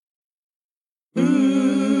Ooh,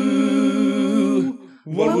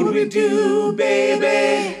 what would we do,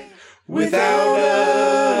 baby, without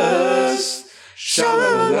us?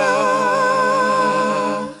 Sha-la-la.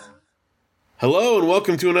 Hello and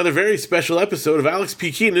welcome to another very special episode of Alex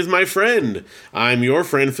P. Keaton is My Friend. I'm your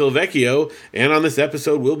friend Phil Vecchio, and on this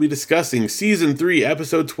episode we'll be discussing Season 3,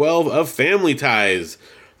 Episode 12 of Family Ties.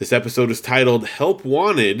 This episode is titled Help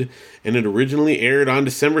Wanted, and it originally aired on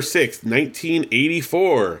December 6th,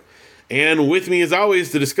 1984. And with me, as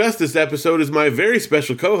always, to discuss this episode is my very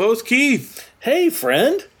special co-host, Keith. Hey,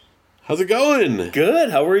 friend. How's it going? Good.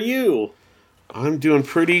 How are you? I'm doing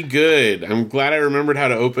pretty good. I'm glad I remembered how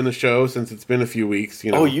to open the show since it's been a few weeks.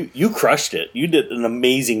 Oh, you crushed it. You did an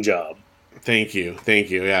amazing job. Thank you.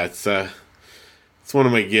 Yeah, it's one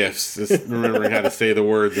of my gifts, just remembering how to say the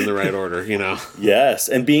words in the right order, Yes,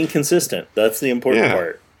 and being consistent. That's the important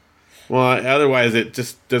part. Well, otherwise it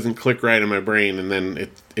just doesn't click right in my brain, and then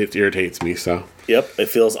it irritates me, so. Yep, it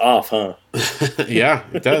feels off, huh? Yeah,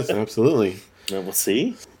 it does, absolutely. We'll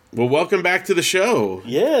see. Well, welcome back to the show.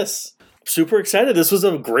 Yes. Super excited. This was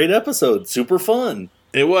a great episode. Super fun.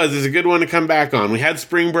 It was. It's a good one to come back on. We had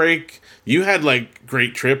spring break. You had,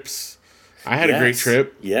 great trips. I had a great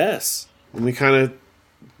trip. Yes. And we kind of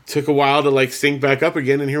took a while to, sync back up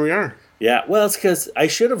again, and here we are. Yeah, well, it's because I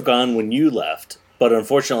should have gone when you left, but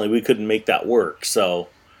unfortunately we couldn't make that work, so...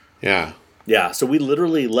 Yeah. Yeah, so we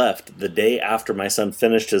literally left the day after my son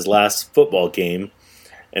finished his last football game,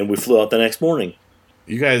 and we flew out the next morning.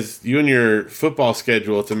 You and your football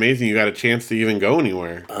schedule, it's amazing you got a chance to even go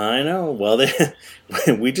anywhere. I know. Well,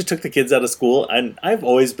 we just took the kids out of school, and I've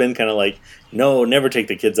always been kind of no, never take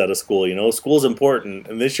the kids out of school. School's important.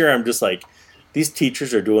 And this year I'm just these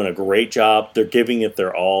teachers are doing a great job. They're giving it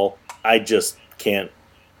their all. I just can't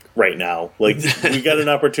right now. We got an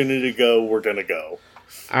opportunity to go. We're going to go.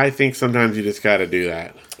 I think sometimes you just got to do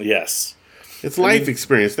that. Yes. It's life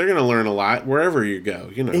experience. They're going to learn a lot wherever you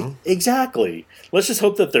go, Exactly. Let's just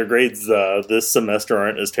hope that their grades this semester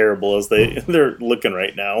aren't as terrible as they're looking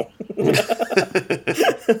right now.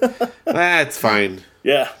 That's fine.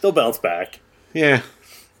 Yeah, they'll bounce back. Yeah,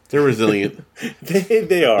 they're resilient.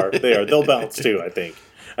 They are. They'll bounce too, I think.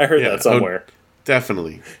 I heard that somewhere.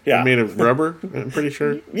 Definitely. Yeah. They're made of rubber, I'm pretty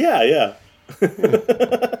sure. Yeah.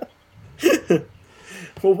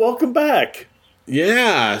 Well, welcome back.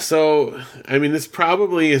 Yeah, so, this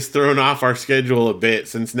probably has thrown off our schedule a bit,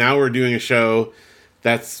 since now we're doing a show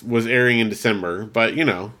that was airing in December, but,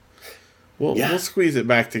 we'll squeeze it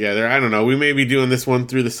back together. I don't know, we may be doing this one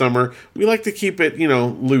through the summer. We like to keep it,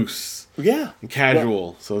 loose. Yeah. And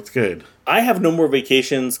casual, so it's good. I have no more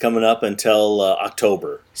vacations coming up until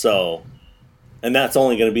October, and that's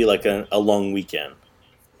only going to be a long weekend.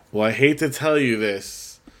 Well, I hate to tell you this,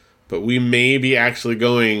 but we may be actually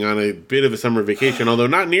going on a bit of a summer vacation, although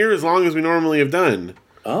not near as long as we normally have done.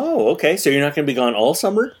 Oh, okay. So you're not going to be gone all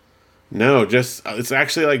summer? No, it's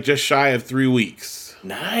actually just shy of 3 weeks.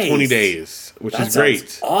 Nice. 20 days, which is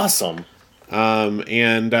great. Awesome. But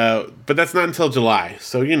that's not until July.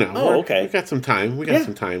 So, okay. We got some time. We got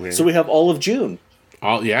some time here. So we have all of June.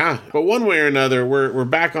 But one way or another, we're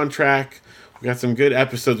back on track. We got some good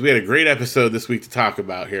episodes. We had a great episode this week to talk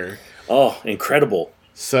about here. Oh, incredible.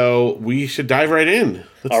 So we should dive right in.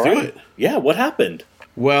 Let's do it. Yeah, what happened?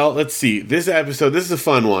 Well, let's see. This is a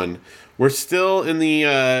fun one. We're still in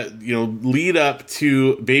the, lead up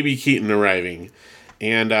to Baby Keaton arriving.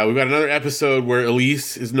 And we've got another episode where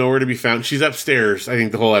Elise is nowhere to be found. She's upstairs, I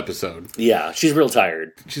think, the whole episode. Yeah, she's real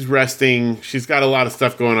tired. She's resting. She's got a lot of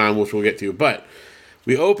stuff going on, which we'll get to. But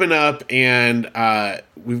we open up, and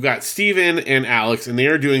we've got Steven and Alex, and they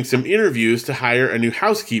are doing some interviews to hire a new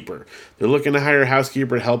housekeeper. They're looking to hire a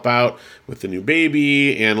housekeeper to help out with the new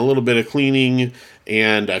baby and a little bit of cleaning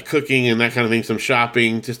and cooking and that kind of thing, some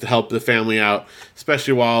shopping, just to help the family out,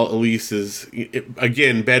 especially while Elise is,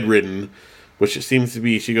 again, bedridden, which it seems to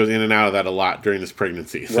be. She goes in and out of that a lot during this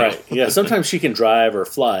pregnancy. So. Right. Yeah, sometimes she can drive or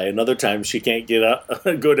fly, and other times she can't get up,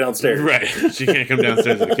 go downstairs. Right. She can't come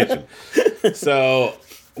downstairs to the kitchen. So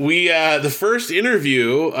we the first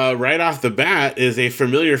interview right off the bat is a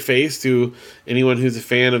familiar face to anyone who's a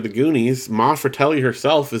fan of the Goonies. Ma Fratelli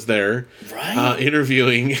herself is there,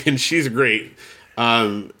 interviewing, and she's great.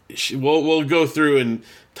 We'll go through and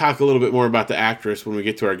talk a little bit more about the actress when we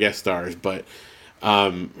get to our guest stars, but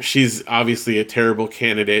she's obviously a terrible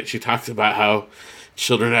candidate. She talks about how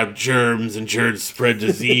children have germs and germs spread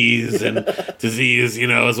disease, and disease,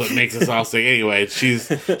 is what makes us all sick. Anyway, she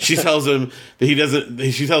tells him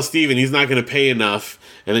that she tells Steven he's not going to pay enough,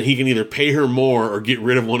 and that he can either pay her more or get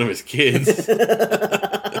rid of one of his kids.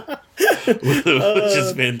 Which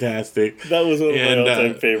is fantastic. That was one of my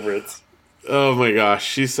all-time favorites. Oh my gosh,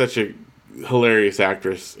 she's such a hilarious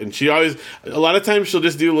actress, and she always, a lot of times she'll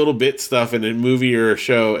just do little bit stuff in a movie or a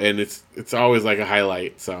show, and it's always like a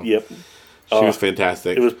highlight. So Yep. she was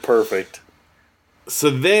fantastic. It was perfect. So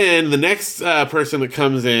then the next person that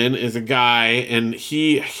comes in is a guy, and I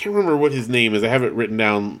can't remember what his name is. I have it written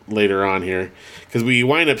down later on here because we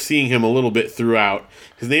wind up seeing him a little bit throughout.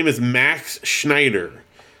 His name is Max Schneider,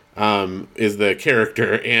 is the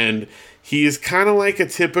character, and he's kind of like a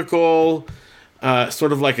typical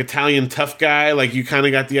sort of like Italian tough guy. Like you kind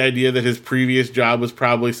of got the idea that his previous job was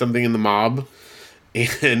probably something in the mob,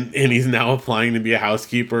 and he's now applying to be a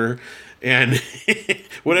housekeeper. And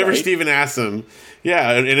whatever Steven asks him,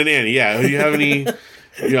 and a nanny, do you have any,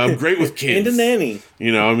 I'm great with kids. And a nanny.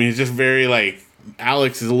 He's just very like,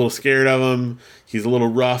 Alex is a little scared of him. He's a little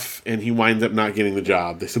rough, and he winds up not getting the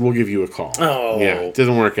job. They said, we'll give you a call. Oh. Yeah, it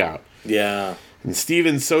doesn't work out. Yeah. And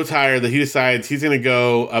Steven's so tired that he decides he's going to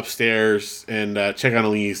go upstairs and check on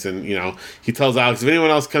Elise. And, he tells Alex, if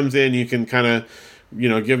anyone else comes in, you can kind of,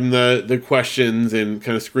 give them the questions and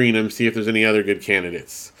kind of screen them, see if there's any other good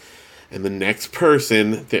candidates. And the next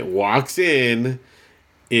person that walks in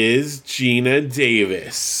is Geena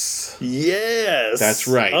Davis. Yes. That's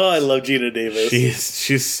right. Oh, I love Geena Davis.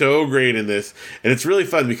 She's so great in this. And it's really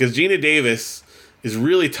fun because Geena Davis is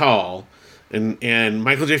really tall and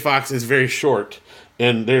Michael J. Fox is very short.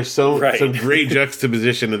 And there's some great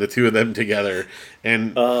juxtaposition of the two of them together.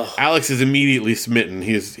 And Alex is immediately smitten.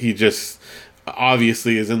 He just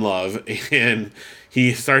obviously is in love. And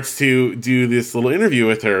he starts to do this little interview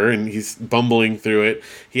with her, and he's bumbling through it.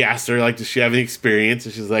 He asks her, like, does she have any experience?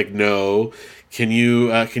 And she's like, no. Can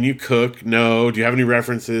you cook? No. Do you have any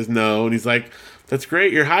references? No. And he's like, that's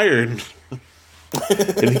great. You're hired. And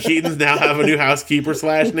the Keatons now have a new housekeeper /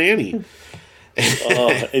 nanny.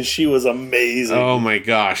 And she was amazing. Oh my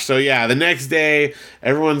gosh. So the next day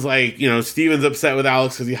everyone's like, Steven's upset with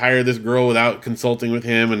Alex because he hired this girl without consulting with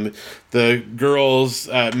him, and the girls,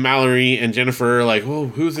 Mallory and Jennifer, are like, oh,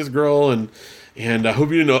 who's this girl? And I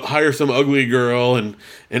hope you hire some ugly girl. And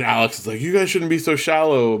Alex is like, you guys shouldn't be so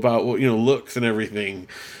shallow about looks and everything.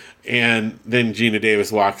 And then Geena Davis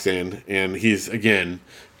walks in, and he's again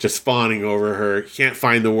just fawning over her. He can't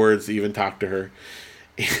find the words to even talk to her.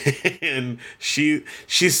 And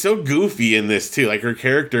she's so goofy in this too. Like her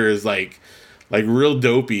character is like real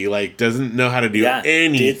dopey, like doesn't know how to do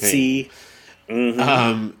anything. Ditzy.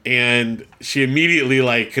 Mm-hmm. And she immediately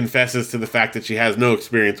like confesses to the fact that she has no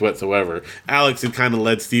experience whatsoever. Alex had kind of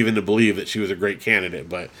led Steven to believe that she was a great candidate,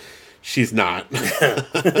 but she's not.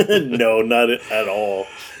 No, not at all.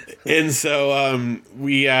 And so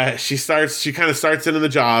she kind of starts into the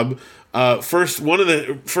job. One of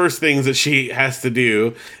the first things that she has to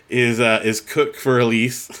do is cook for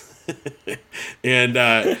Elise.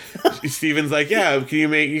 And Steven's like,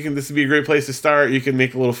 this would be a great place to start. You can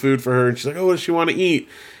make a little food for her. And she's like, oh, what does she want to eat?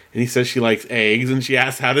 And he says she likes eggs. And she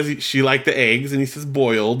asks, how does she like the eggs? And he says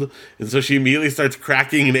boiled. And so she immediately starts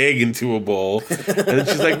cracking an egg into a bowl. And then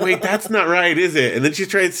she's like, wait, that's not right, is it? And then she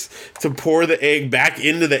tries to pour the egg back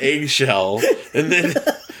into the eggshell. And then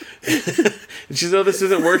and she's, oh, this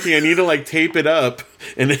isn't working. I need to like tape it up.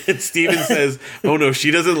 And then Steven says, oh no,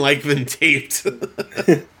 she doesn't like them taped.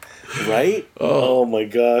 Right? Oh my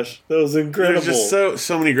gosh. That was incredible. There's just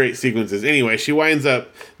so many great sequences. Anyway, she winds up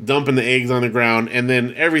dumping the eggs on the ground, and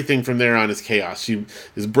then everything from there on is chaos. She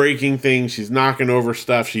is breaking things. She's knocking over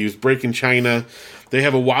stuff. She's breaking china. They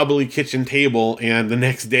have a wobbly kitchen table, and the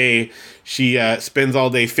next day she spends all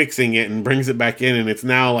day fixing it and brings it back in, and it's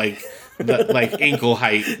now like ankle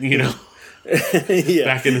height,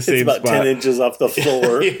 back in the same spot. It's about spot. 10 inches off the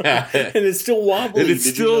floor. Yeah. And it's still wobbly. And it's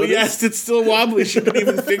still wobbly. She couldn't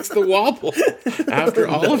even fix the wobble after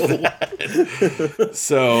all of that.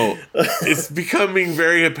 So it's becoming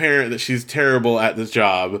very apparent that she's terrible at this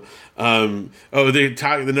job.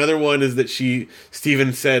 Another one is that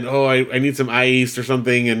Steven said, oh, I need some ice or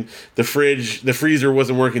something, and the freezer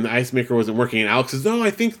wasn't working, the ice maker wasn't working, and Alex says, no, I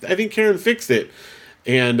think Karen fixed it.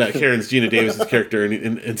 And Karen's Geena Davis's character,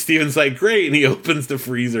 and Steven's like, great, and he opens the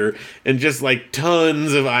freezer, and just like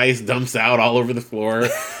tons of ice dumps out all over the floor,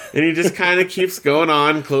 and he just kind of keeps going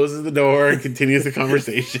on, closes the door, and continues the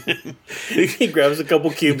conversation. He grabs a couple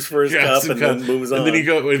cubes for his cup, and then moves on. And then he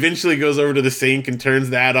eventually goes over to the sink and turns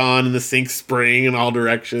that on, and the sink's spraying in all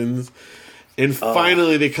directions. And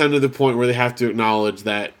finally, they come to the point where they have to acknowledge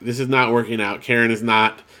that this is not working out. Karen is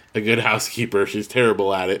not a good housekeeper. She's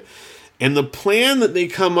terrible at it. And the plan that they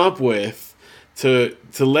come up with to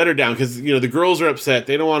let her down, because the girls are upset,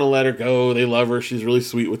 they don't want to let her go, they love her, she's really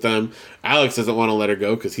sweet with them. Alex doesn't want to let her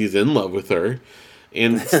go because he's in love with her,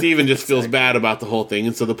 and Steven just feels bad about the whole thing.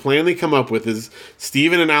 And so the plan they come up with is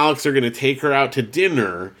Steven and Alex are going to take her out to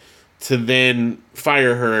dinner to then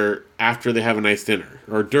fire her after they have a nice dinner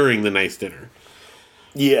or during the nice dinner.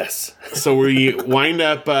 Yes. So we wind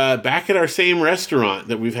up back at our same restaurant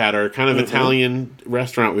that we've had, our kind of Italian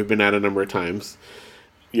restaurant we've been at a number of times.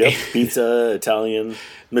 Yep, pizza, Italian,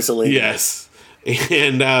 miscellaneous. Yes.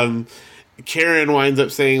 And Karen winds up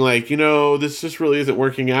saying, like, this just really isn't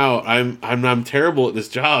working out. I'm terrible at this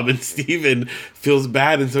job. And Steven feels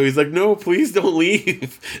bad, and so he's like, no, please don't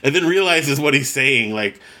leave. And then realizes what he's saying,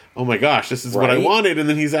 like, oh my gosh, this is what I wanted. And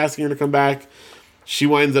then he's asking her to come back. She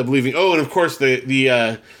winds up leaving. Oh, and of course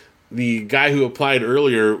the guy who applied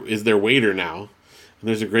earlier is their waiter now. And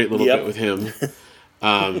there's a great little bit with him.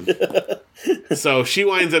 So she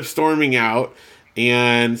winds up storming out,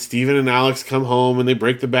 and Steven and Alex come home, and they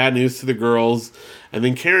break the bad news to the girls. And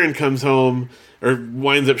then Karen comes home, or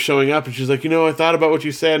winds up showing up, and she's like, I thought about what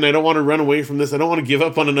you said, and I don't want to run away from this. I don't want to give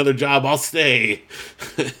up on another job. I'll stay.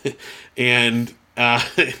 And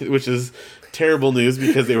which is terrible news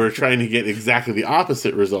because they were trying to get exactly the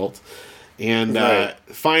opposite result. And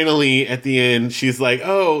finally, at the end, she's like,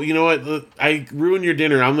 oh, you know what? I ruined your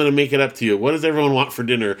dinner. I'm going to make it up to you. What does everyone want for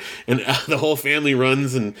dinner? And the whole family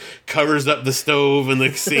runs and covers up the stove and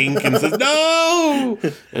the sink and says, no!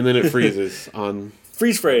 And then it freezes on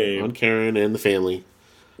freeze frame on Karen and the family.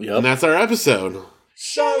 Yep. And that's our episode.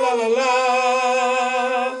 Sha-la-la-la.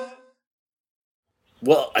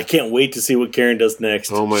 Well, I can't wait to see what Karen does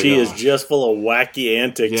next. Oh my She gosh. is just full of wacky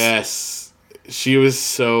antics. Yes. She was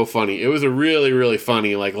so funny. It was a really, really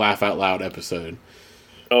funny, like, laugh out loud episode.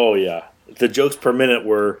 Oh, yeah. The jokes per minute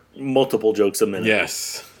were multiple jokes a minute.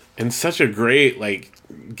 Yes. And such a great, like,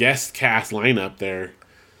 guest cast lineup there.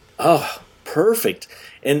 Oh, perfect.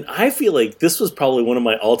 And I feel like this was probably one of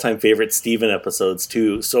my all-time favorite Steven episodes,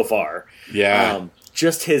 too, so far. Yeah.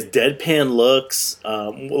 Just his deadpan looks,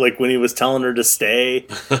 like when he was telling her to stay,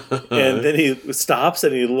 and then he stops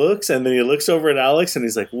and he looks, and then he looks over at Alex and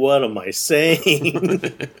he's like, "What am I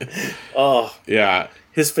saying?" Oh, yeah,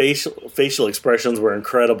 his facial expressions were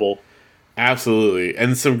incredible. Absolutely,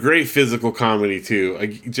 and some great physical comedy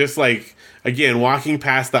too. Just like, again, walking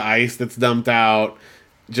past the ice that's dumped out,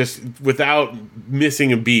 just without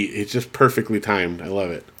missing a beat. It's just perfectly timed. I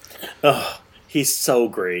love it. Oh, he's so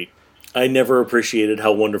great. I never appreciated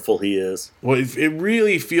how wonderful he is. Well, it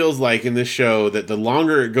really feels like in this show that the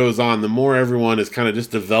longer it goes on, the more everyone has kind of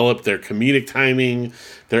just developed their comedic timing,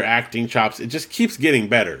 their acting chops. It just keeps getting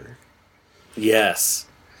better. Yes.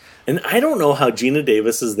 And I don't know how Gina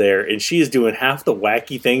Davis is there, and she is doing half the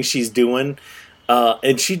wacky things she's doing,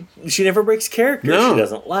 and she never breaks character. No. She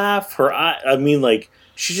doesn't laugh. Her eye, I mean, like,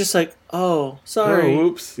 she's just like, oh, sorry. Oh,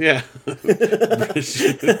 oops. Yeah.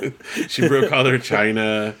 she broke all her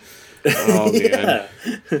china. Oh, man.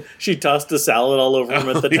 Yeah. She tossed a salad all over him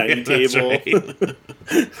at the tiny table. Right.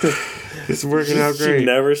 It's working out great. She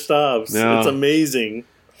never stops. No. It's amazing.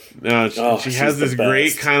 No, she has this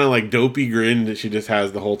great best. kind of like dopey grin that she just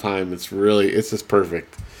has the whole time. It's just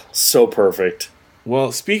perfect. So perfect.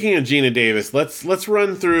 Well, speaking of Gina Davis, let's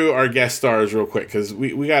run through our guest stars real quick because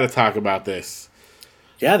we got to talk about this.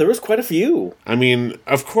 Yeah, there was quite a few. I mean,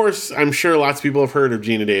 of course, I'm sure lots of people have heard of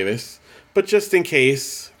Gina Davis, but just in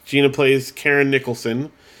case, Gina plays Karen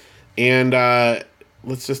Nicholson, and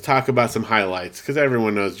let's just talk about some highlights because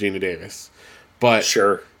everyone knows Gina Davis. But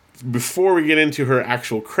sure. Before we get into her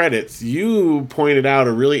actual credits, you pointed out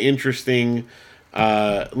a really interesting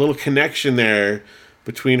little connection there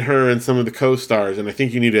between her and some of the co-stars, and I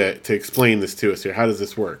think you need to explain this to us here. How does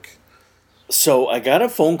this work? So I got a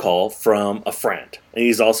phone call from a friend, and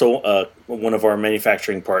he's also one of our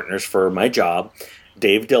manufacturing partners for my job,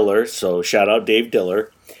 Dave Diller. So shout out Dave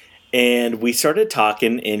Diller. And we started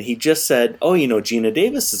talking, and he just said, oh, Gina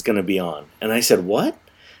Davis is going to be on. And I said, what?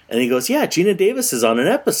 And he goes, yeah, Gina Davis is on an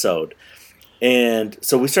episode. And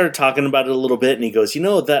so we started talking about it a little bit, and he goes,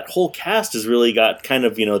 that whole cast has really got kind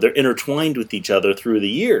of, they're intertwined with each other through the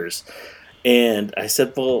years. And I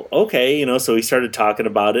said, well, okay, so he started talking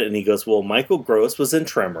about it, and he goes, well, Michael Gross was in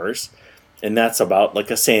Tremors, and that's about like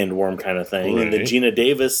a sandworm kind of thing. Right. And then Gina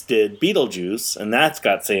Davis did Beetlejuice, and that's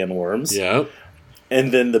got sandworms. Yeah.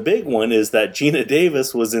 And then the big one is that Gina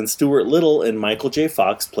Davis was in Stuart Little, and Michael J.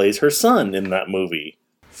 Fox plays her son in that movie.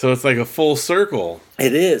 So it's like a full circle.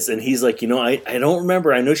 It is. And he's like, I don't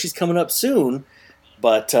remember. I know she's coming up soon.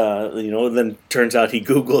 But, then turns out he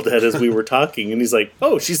Googled it as we were talking. And he's like,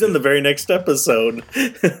 oh, she's in the very next episode.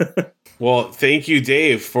 Well, thank you,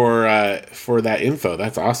 Dave, for that info.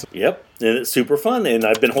 That's awesome. Yep. And it's super fun. And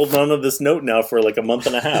I've been holding on to this note now for like a month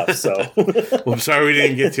and a half. So, well, I'm sorry we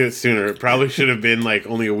didn't get to it sooner. It probably should have been like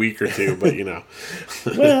only a week or two, but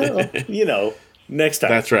Well, next time.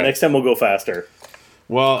 That's right. Next time we'll go faster.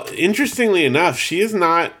 Well, interestingly enough, she has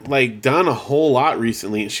not like done a whole lot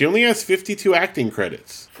recently. She only has 52 acting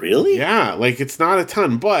credits. Really? Yeah, like it's not a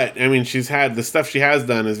ton, but I mean, she's had the stuff she has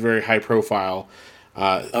done is very high profile.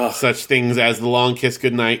 Such things as The Long Kiss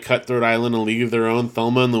Goodnight, Cutthroat Island, A League of Their Own,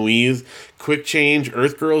 Thelma and Louise, Quick Change,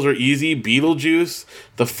 Earth Girls Are Easy, Beetlejuice,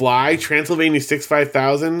 The Fly, Transylvania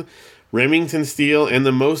 65000, Remington Steele, and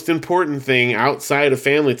the most important thing outside of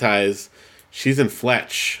Family Ties, she's in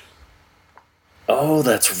Fletch. Oh,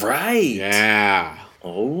 that's right. Yeah.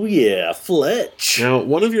 Oh, yeah, Fletch. Now,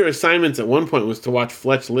 one of your assignments at one point was to watch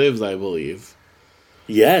Fletch Lives, I believe.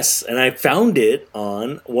 Yes, and I found it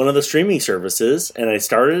on one of the streaming services, and I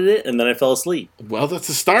started it, and then I fell asleep. Well, that's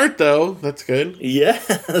a start, though. That's good.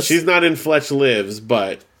 Yes. She's not in Fletch Lives,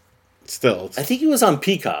 but still. I think it was on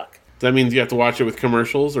Peacock. That means you have to watch it with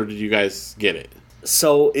commercials, or did you guys get it?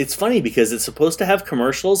 So it's funny because it's supposed to have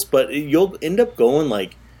commercials, but you'll end up going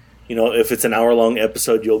like, you know, if it's an hour-long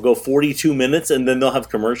episode, you'll go 42 minutes, and then they'll have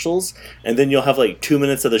commercials, and then you'll have like 2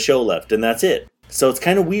 minutes of the show left, and that's it. So it's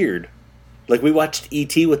kind of weird. Like, we watched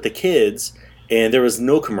E.T. with the kids, and there was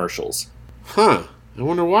no commercials. Huh. I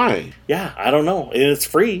wonder why. Yeah, I don't know. And it's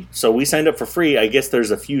free, so we signed up for free. I guess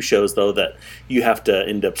there's a few shows, though, that you have to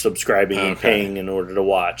end up subscribing and paying in order to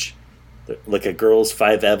watch. Like a Girls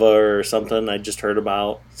 5 Eva or something I just heard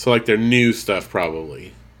about. So, like, their new stuff,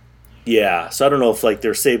 probably. Yeah, so I don't know if, like,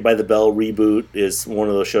 their Saved by the Bell reboot is one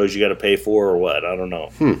of those shows you got to pay for or what. I don't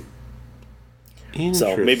know.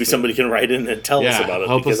 So maybe somebody can write in and tell us about it.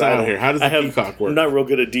 Help us out here. How does the Peacock work? I'm not real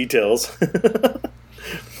good at details.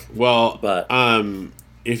 Well, but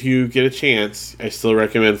if you get a chance, I still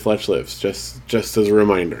recommend Fletch Lives, just as a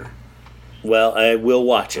reminder. Well, I will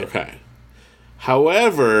watch it. Okay.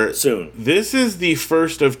 However, soon. This is the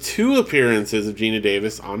first of 2 appearances of Gina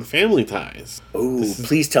Davis on Family Ties. Oh,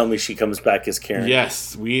 please tell me she comes back as Karen.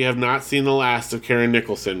 Yes, we have not seen the last of Karen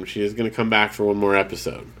Nicholson. She is going to come back for one more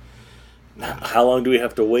episode. How long do we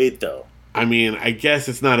have to wait, though? I mean, I guess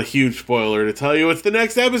it's not a huge spoiler to tell you it's the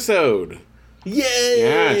next episode. Yay!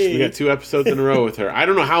 Yeah, we got 2 episodes in a row with her. I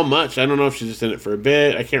don't know how much. I don't know if she's just in it for a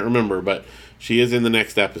bit. I can't remember, but she is in the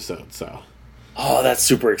next episode, so. Oh, that's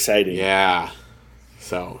super exciting. Yeah.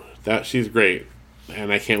 So, she's great.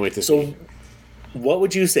 And I can't wait to see. So, what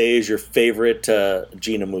would you say is your favorite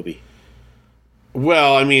Gina movie?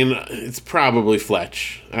 Well, I mean, it's probably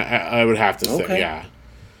Fletch. I would have to say, yeah.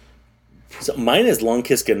 So mine is Long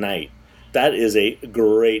Kiss Goodnight. That is a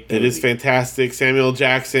great movie. It is fantastic. Samuel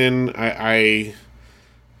Jackson, I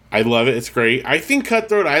love it. It's great. I think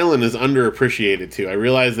Cutthroat Island is underappreciated, too. I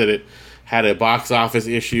realize that it had a box office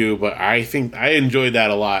issue, but I think I enjoyed that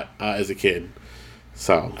a lot as a kid.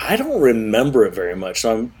 So I don't remember it very much.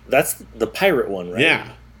 So that's the pirate one, right?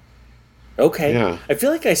 Yeah. Okay. Yeah. I feel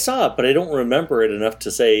like I saw it, but I don't remember it enough to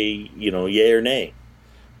say, yay or nay.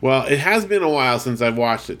 Well, it has been a while since I've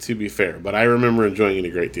watched it, to be fair, but I remember enjoying it a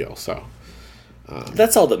great deal. So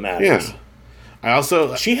that's all that matters. Yeah. I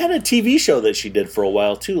also she had a TV show that she did for a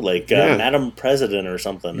while too, like Madam President or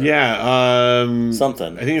something. Yeah,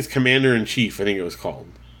 something. I think it's Commander in Chief. I think it was called.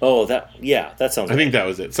 Oh, that sounds. I think that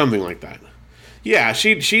was it. Something like that. Yeah,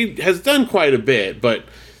 she has done quite a bit, but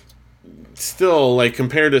still, like,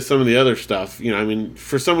 compared to some of the other stuff, I mean,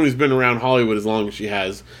 for someone who's been around Hollywood as long as she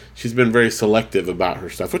has, she's been very selective about her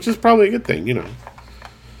stuff, which is probably a good thing,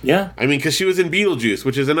 Yeah. I mean, because she was in Beetlejuice,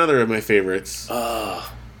 which is another of my favorites. Are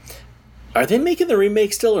they making the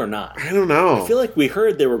remake still or not? I don't know. I feel like we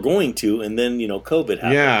heard they were going to, and then, COVID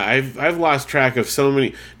happened. Yeah, I've lost track of so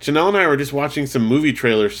many. Janelle and I were just watching some movie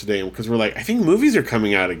trailers today, because we're like, I think movies are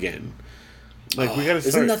coming out again. Like, we gotta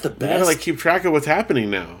start. Isn't that the best? We gotta, keep track of what's happening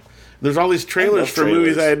now. There's all these trailers for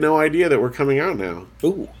movies I had no idea that were coming out now.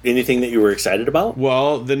 Ooh, anything that you were excited about?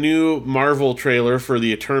 Well, the new Marvel trailer for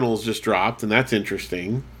the Eternals just dropped, and that's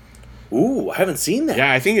interesting. Ooh, I haven't seen that.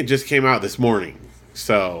 Yeah, I think it just came out this morning.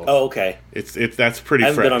 So, okay. It's that's pretty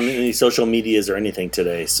fresh. I haven't been on any social medias or anything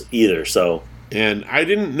today either, so. And I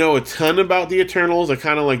didn't know a ton about the Eternals. I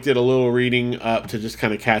kind of did a little reading up to just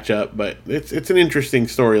kind of catch up, but it's an interesting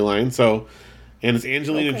storyline. So. And it's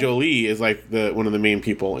Angelina Jolie is one of the main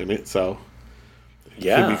people in it, so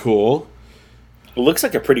yeah, should be cool. It looks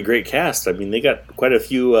like a pretty great cast. I mean, they got quite a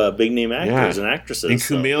few big name actors and actresses. And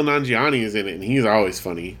Kumail Nanjiani is in it, and he's always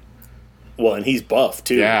funny. Well, and he's buff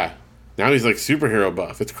too. Yeah, now he's superhero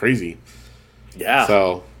buff. It's crazy. Yeah,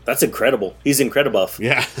 so that's incredible. He's Incredibuff.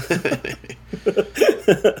 Yeah.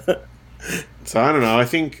 So I don't know. I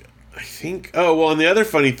think. Oh well, and the other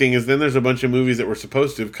funny thing is, then there's a bunch of movies that were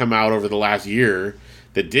supposed to have come out over the last year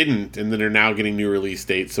that didn't, and then are now getting new release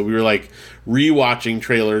dates. So we were rewatching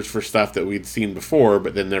trailers for stuff that we'd seen before,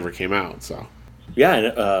 but then never came out. So yeah,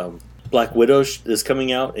 and Black Widow is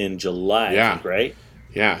coming out in July, Yeah. I think, right?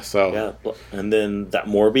 Yeah, so Yeah, and then that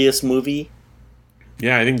Morbius movie.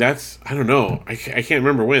 yeah, I think that's, I don't know, I can't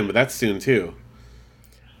remember when, but that's soon too.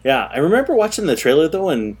 Yeah, I remember watching the trailer though,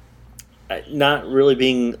 and not really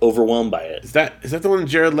being overwhelmed by it. Is that the one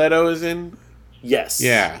Jared Leto is in? Yes.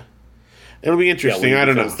 Yeah, it'll be Yeah, interesting. when he I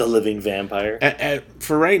don't know. becomes the living vampire.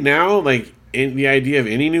 For right now, like the idea of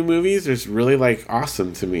any new movies is really like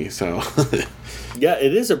awesome to me. So Yeah,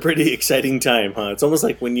 it is a pretty exciting time, huh? It's almost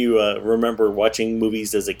like when you remember watching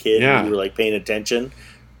movies as a kid Yeah. and you were like paying attention.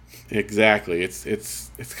 exactly, it's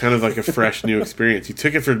kind of like a fresh new experience. We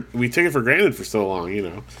took it for granted for so long, you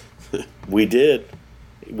know. We did.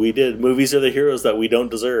 Movies are the heroes that we don't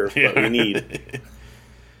deserve, but we need.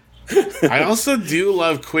 I also do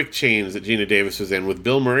love Quick Change that Gina Davis was in with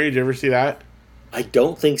Bill Murray. Did you ever see that? I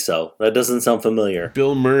don't think so. That doesn't sound familiar.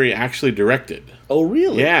 Bill Murray actually directed. Oh,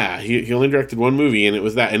 really? Yeah, he only directed one movie, and it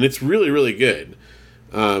was that, and it's really, really good.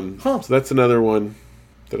 So that's another one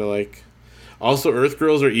that I like. Also, Earth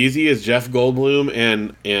Girls Are Easy is Jeff Goldblum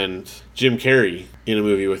and Jim Carrey in a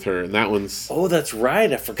movie with her, and that one's Oh, that's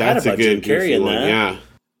right. I forgot that's a about Jim good Carrey goofy in one. that. Yeah,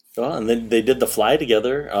 Oh, and then they did The Fly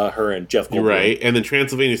together, her and Jeff Goldblum. you're right. And then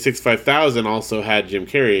Transylvania 65000 also had Jim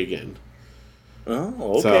Carrey again.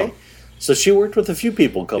 Oh, okay. So she worked with a few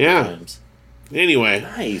people a couple Yeah. times. Anyway,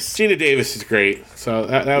 Nice. Gina Davis is great. So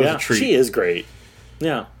that was Yeah, a treat. she is great.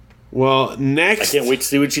 Yeah. Well, I next, can't wait to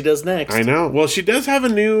see what she does next. I know. Well, she does have a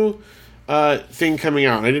new thing coming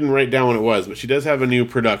out. I didn't write down what it was, but she does have a new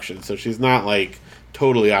production, so she's not like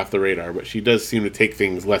totally off the radar. But she does seem to take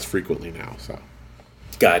things less frequently now.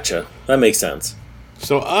 Gotcha. That makes sense.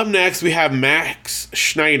 So up next we have Max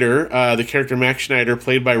Schneider, the character Max Schneider,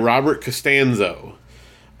 played by Robert Costanzo.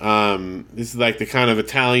 This is like the kind of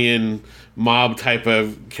Italian mob type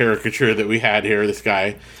of caricature that we had here. This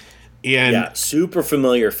guy, and Yeah, super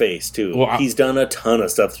familiar face, too. Well, He's done a ton of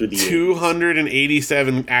stuff through the years.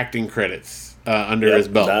 287 acting credits under Yep, his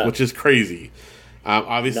belt, that- which is crazy.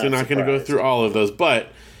 Obviously, Not not going to go surprised. through all of those, but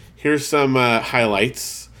here's some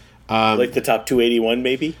highlights. Like the top 281,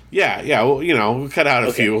 maybe? Yeah. Well, we'll cut out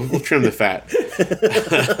a few. We'll trim the fat.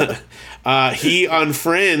 He on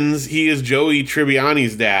Friends, he is Joey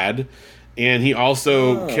Tribbiani's dad, and he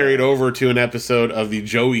also carried over to an episode of the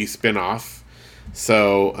Joey spinoff.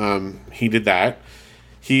 So he did that.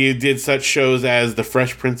 He did such shows as The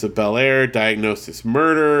Fresh Prince of Bel-Air, Diagnosis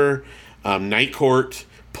Murder, Night Court,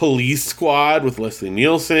 Police Squad with Leslie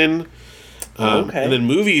Nielsen. Okay. And then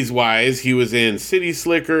movies-wise, he was in City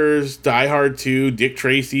Slickers, Die Hard 2, Dick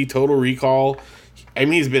Tracy, Total Recall. I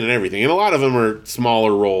mean, he's been in everything. And a lot of them are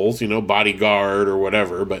smaller roles, Bodyguard or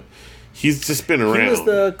whatever, but he's just been around. He was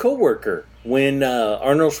the co-worker when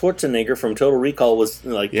Arnold Schwarzenegger from Total Recall was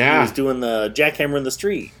like, Yeah. he was doing the jackhammer in the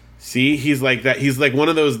street. See, he's like that. He's like one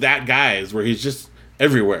of those that guys where he's just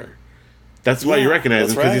everywhere. That's why you Yeah, recognize him,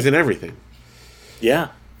 that's because right. he's in everything. Yeah.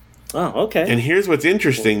 Oh, okay. And here's what's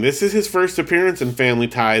interesting. This is his first appearance in Family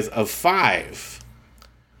Ties of 5.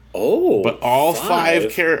 Oh, But all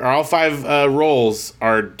five roles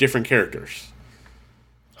are different characters.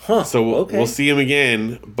 Huh. So okay. we'll see him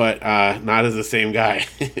again, but not as the same guy.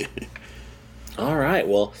 All right.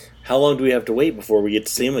 Well, how long do we have to wait before we get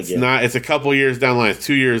to see him again? It's a couple years down the line. It's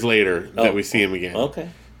 2 years later that we see him again. Okay.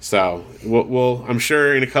 So we'll I'm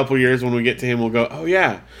sure in a couple years when we get to him, we'll go, oh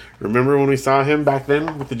yeah, remember when we saw him back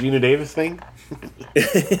then with the Gina Davis thing?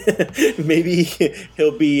 Maybe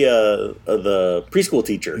he'll be the preschool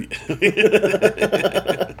teacher.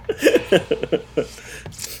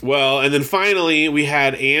 Well, and then finally we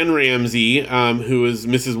had Anne Ramsey, who is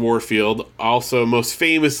Mrs. Warfield, also most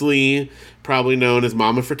famously probably known as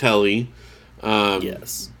Mama Fratelli.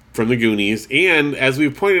 Yes. From the Goonies. And as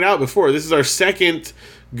we've pointed out before, this is our second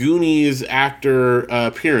Goonies actor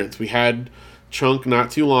appearance. We had Chunk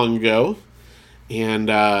not too long ago. And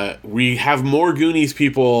we have more Goonies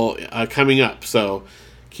people coming up. So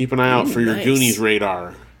keep an eye out for your nice. Goonies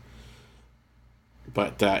radar.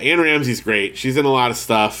 But Anne Ramsey's great. She's in a lot of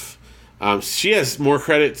stuff. She has more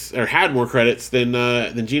credits, or had more credits than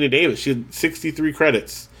Gina Davis. She had 63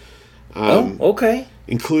 credits. Okay.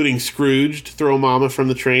 Including Scrooged, Throw Mama from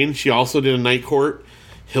the Train. She also did a Night Court,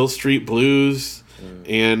 Hill Street Blues,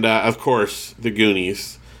 and, of course, The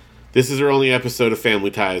Goonies. This is her only episode of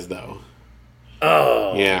Family Ties, though.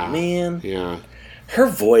 Oh, Yeah. man. Yeah. Her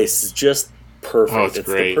voice is just perfect. Oh, it's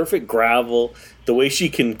great. the perfect gravel. The way she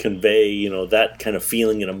can convey, that kind of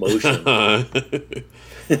feeling and emotion.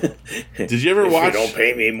 Did you ever If watch... you don't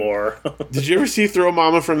pay me more. Did you ever see Throw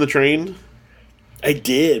Mama from the Train? I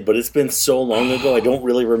did, but it's been so long ago, I don't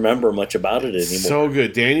really remember much about it anymore. So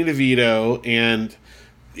good. Danny DeVito and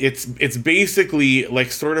it's basically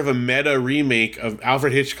like sort of a meta remake of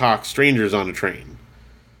Alfred Hitchcock's Strangers on a Train.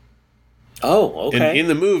 Oh, okay. And in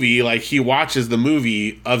the movie, like, he watches the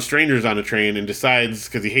movie of Strangers on a Train and decides,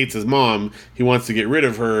 because he hates his mom, he wants to get rid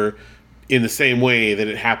of her in the same way that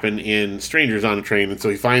it happened in Strangers on a Train. And so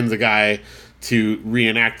he finds a guy to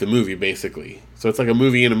reenact the movie, basically. So it's like a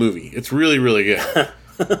movie in a movie. It's really, really good.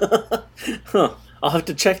 Huh. I'll have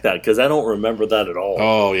to check that, because I don't remember that at all.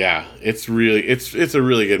 Oh, yeah. It's a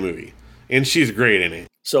really good movie. And she's great in it.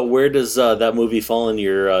 So where does that movie fall in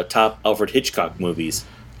your top Alfred Hitchcock movies?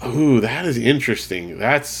 Ooh, that is interesting.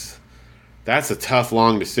 That's a tough,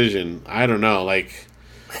 long decision. I don't know. Like,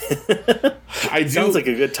 Sounds like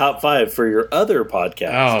a good top 5 for your other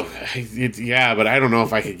podcast. Oh, yeah, but I don't know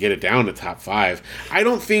if I could get it down to top 5. I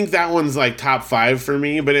don't think that one's like top 5 for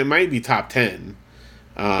me, but it might be top 10.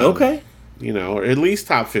 Okay. You know, or at least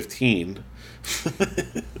top 15.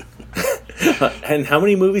 And how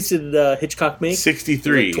many movies did Hitchcock make?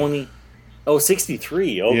 63. 20. Oh,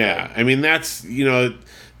 63. Okay. Yeah, I mean, that's, you know,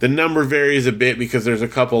 the number varies a bit because there's a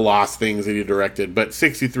couple lost things that he directed, but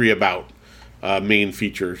 63 about main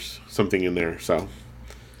features, something in there, so.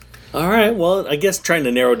 All right, well, I guess trying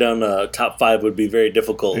to narrow down top 5 would be very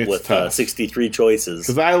difficult with 63 choices.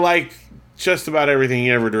 Because I like just about everything he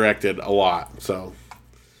ever directed a lot, so.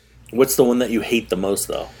 What's the one that you hate the most,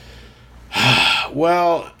 though?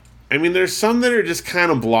 Well, I mean, there's some that are just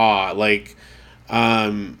kind of blah, like,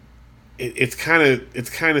 it's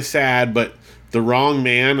kind of sad, but The Wrong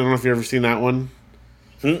Man. I don't know if you've ever seen that one.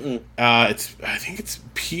 Mm-mm. I think it's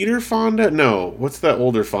Peter Fonda. No, what's the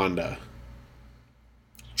older Fonda?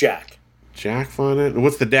 Jack Fonda.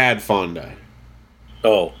 What's the dad Fonda?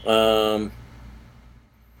 Oh,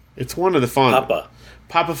 it's one of the Fonda.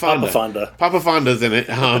 Papa Fonda. Papa Fonda's in it.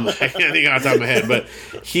 I can't think off the top of my head, but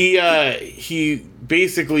he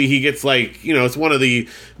basically he gets, like, you know, it's one of the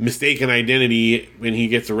mistaken identity when he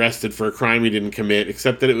gets arrested for a crime he didn't commit,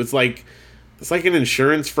 except that it's like an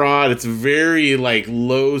insurance fraud. It's very, like,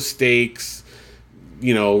 low stakes,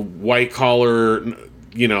 you know, white collar,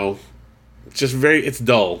 you know, just it's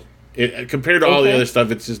dull. Compared to all the other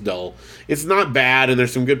stuff, it's just dull. It's not bad, and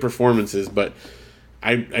there's some good performances, but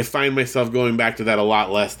I find myself going back to that a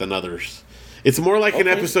lot less than others. It's more like an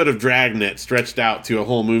episode of Dragnet stretched out to a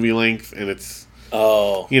whole movie length, and it's,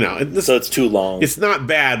 you know, so it's too long. It's not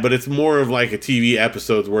bad, but it's more of like a TV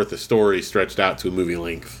episode's worth of story stretched out to a movie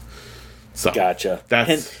length. So gotcha.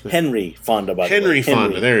 That's Henry Fonda. By Henry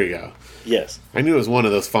Fonda. There you go. Yes, I knew it was one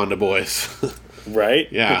of those Fonda boys. Right?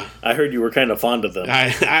 Yeah. I heard you were kind of fond of them.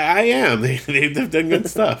 I am. They've done good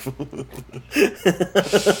stuff.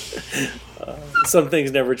 Some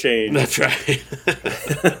things never change. That's right.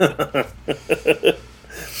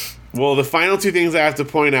 Well, the final two things I have to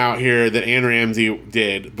point out here that Anne Ramsey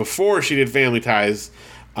did before she did Family Ties.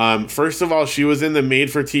 First of all, she was in the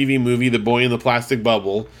made-for-TV movie The Boy in the Plastic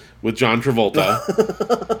Bubble with John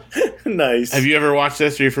Travolta. Nice. Have you ever watched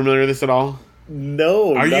this? Are you familiar with this at all?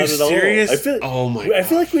 No, are you serious? Oh my God. I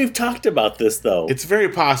feel like we've talked about this, though. It's very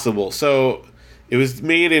possible. So it was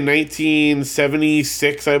made in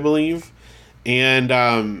 1976, I believe,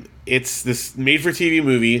 and it's this made-for-TV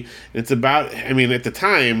movie. It's about, I mean, at the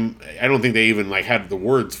time, I don't think they even like had the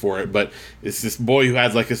words for it, but it's this boy who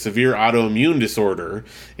has like a severe autoimmune disorder,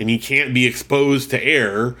 and he can't be exposed to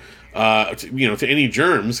air, to any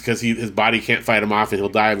germs because his body can't fight him off, and he'll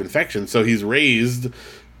die of infection. So he's raised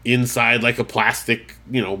inside like a plastic,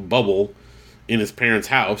 bubble in his parents'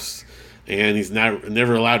 house, and he's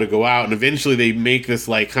never allowed to go out. And eventually they make this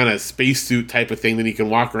like kind of spacesuit type of thing that he can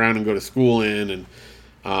walk around and go to school in, and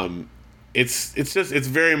it's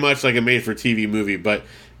very much like a made-for-TV movie, but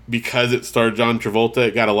because it starred John Travolta,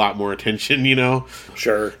 it got a lot more attention,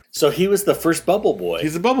 Sure. So he was the first Bubble Boy.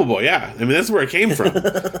 He's a Bubble Boy, yeah. I mean, that's where it came from.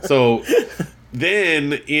 So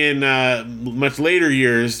then in much later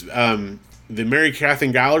years, the Mary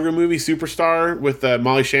Catherine Gallagher movie, Superstar, with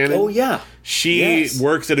Molly Shannon. Oh, yeah. She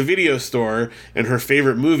works at a video store, and her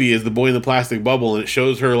favorite movie is The Boy in the Plastic Bubble, and it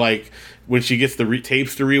shows her, like, when she gets the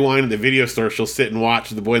tapes to rewind at the video store, she'll sit and watch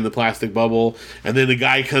The Boy in the Plastic Bubble, and then the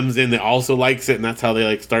guy comes in that also likes it, and that's how they,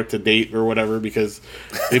 like, start to date or whatever, because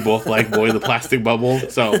they both like Boy in the Plastic Bubble.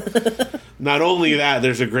 So, not only that,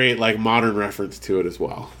 there's a great, like, modern reference to it as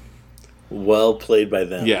well. Well played by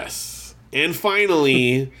them. Yes. And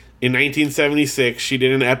finally, in 1976, she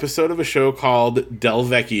did an episode of a show called Del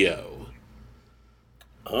Vecchio.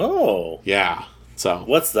 Oh. Yeah. So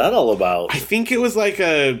what's that all about? I think it was like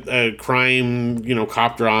a crime,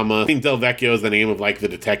 cop drama. I think Del Vecchio is the name of like the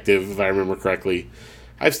detective, if I remember correctly.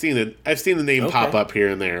 I've seen the name pop up here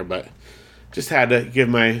and there, but just had to give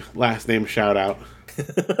my last name a shout out.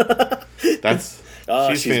 Oh,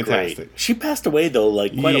 She's she's fantastic. great. She passed away though,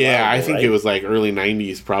 like quite a while ago, I think right? it was like early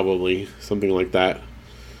 '90s, probably something like that.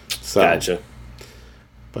 So, Gotcha.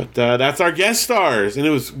 But that's our guest stars, and it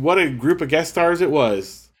was what a group of guest stars it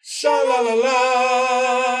was.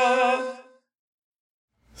 Sha-la-la-la.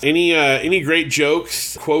 Any great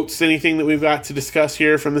jokes, quotes, anything that we've got to discuss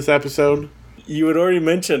here from this episode? You had already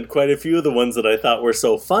mentioned quite a few of the ones that I thought were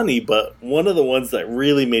so funny, but one of the ones that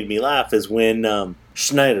really made me laugh is when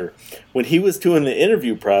Schneider, when he was doing the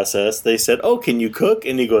interview process, they said, "Oh, can you cook?"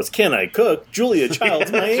 And he goes, "Can I cook? Julia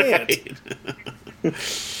Child's my aunt."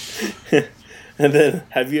 And then,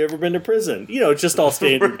 "Have you ever been to prison?" You know, just all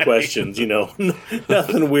standard questions, you know,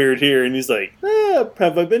 nothing weird here. And he's like,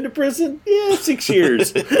 "Have I been to prison? Yeah, 6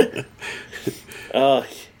 years." Oh,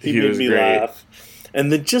 he made was me great. laugh.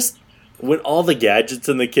 And then just when all the gadgets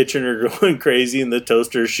in the kitchen are going crazy and the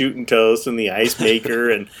toaster is shooting toast and the ice maker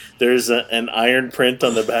and there's an iron print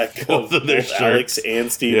on the back of of their both Alex shirts.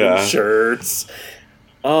 and Steven's Yeah. shirts.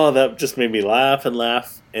 Oh, that just made me laugh and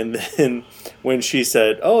laugh. And then when she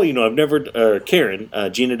said, "Oh, you know, I've never," Karen,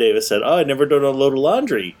 Gina Davis said, "Oh, I've never done a load of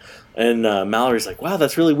laundry." And Mallory's like, "Wow,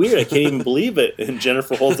 that's really weird. I can't even believe it." And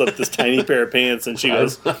Jennifer holds up this tiny pair of pants and she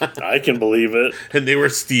goes, "I can believe it." And they were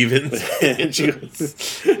Stevens. And she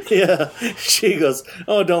goes, "Yeah." She goes,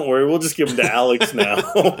 "Oh, don't worry. We'll just give them to Alex now."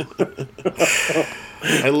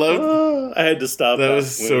 I loved I had to stop. that.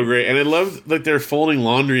 Was so great, and I loved like they're folding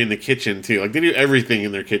laundry in the kitchen too. Like they do everything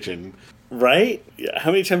in their kitchen. Right? Yeah. How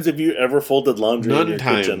many times have you ever folded laundry in None your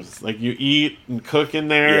times. kitchen? Like you eat and cook in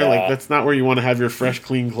there. Yeah. Like that's not where you want to have your fresh,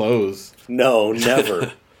 clean clothes. No,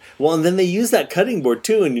 never. Well, and then they use that cutting board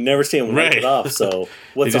too, and you never see them wipe Right. it off. So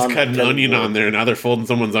what's They just on cut that an cutting onion board? on there, and now they're folding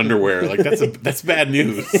someone's underwear. Like that's bad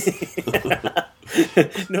news.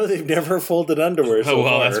 No, they've never folded underwear. So Oh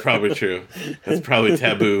well, far. that's probably true. That's probably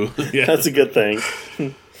taboo. Yeah. That's a good thing.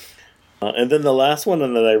 And then the last one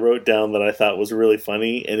that I wrote down that I thought was really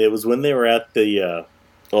funny, and it was when they were at the.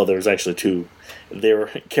 There was actually two. They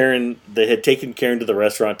had taken Karen to the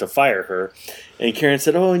restaurant to fire her, and Karen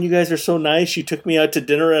said, "Oh, and you guys are so nice. You took me out to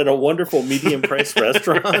dinner at a wonderful medium-priced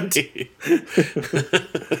restaurant."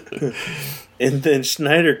 And then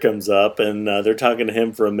Schneider comes up, and they're talking to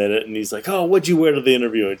him for a minute, and he's like, "Oh, what'd you wear to the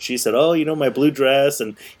interview?" And she said, "Oh, you know, my blue dress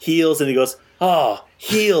and heels." And he goes, "Oh,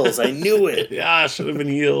 heels! I knew it." Yeah, should have been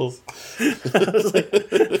heels. I was like,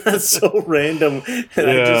 "That's so random," and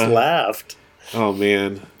I just Yeah. laughed. Oh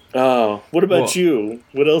man. Oh, what about Well, you?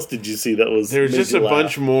 What else did you see that was? There's made just you a laugh?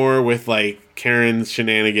 bunch more with like Karen's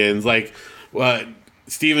shenanigans. Like,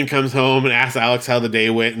 Steven comes home and asks Alex how the day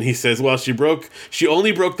went, and he says, "Well, she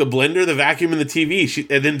only broke the blender, the vacuum, and the TV."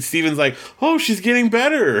 And then Steven's like, "Oh, she's getting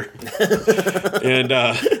better." And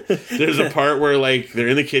there's a part where like they're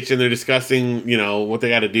in the kitchen, they're discussing, you know, what they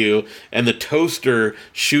got to do, and the toaster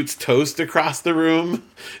shoots toast across the room.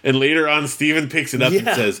 And later on, Steven picks it up and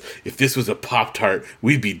Yeah. says, "If this was a Pop-Tart,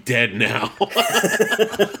 we'd be dead now."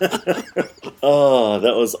 Oh,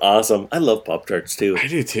 that was awesome. I love Pop-Tarts too. I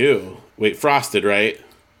do too. Wait, frosted, right?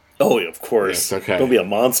 Oh, of course. Yes, okay. Don't be a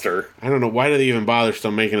monster. I don't know. Why do they even bother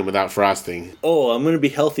still making them without frosting? Oh, I'm going to be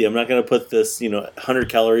healthy. I'm not going to put this, 100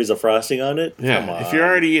 calories of frosting on it. Yeah, Come on. if you're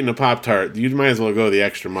already eating a Pop-Tart, you might as well go the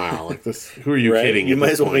extra mile. Like this, who are you right? kidding? You at might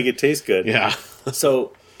this as well point? make it taste good. Yeah.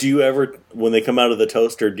 So, do you ever, when they come out of the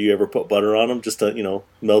toaster, do you ever put butter on them just to,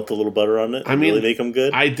 melt a little butter on it? I mean, really make them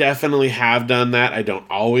good? I definitely have done that. I don't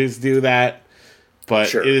always do that, but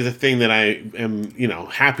Sure. it is a thing that I am,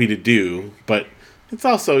 happy to do. But it's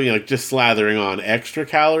also, just slathering on extra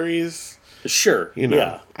calories. Sure.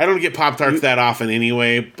 Yeah. I don't get Pop-Tarts that often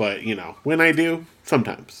anyway, but, when I do,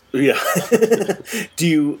 sometimes. Yeah. Do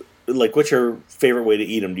you, what's your favorite way to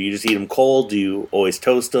eat them? Do you just eat them cold? Do you always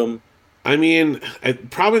toast them? I mean,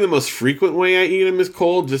 probably the most frequent way I eat them is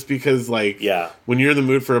cold, just because, Yeah. when you're in the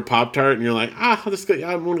mood for a Pop-Tart and you're like, I want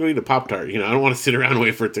to go eat a Pop-Tart. I don't want to sit around and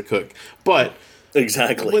wait for it to cook. But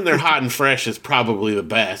Exactly. when they're hot and fresh is probably the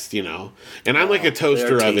best, And I'm like a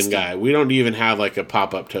toaster they're oven tasty. guy. We don't even have like a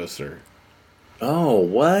pop-up toaster. Oh,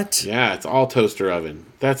 what? Yeah, it's all toaster oven.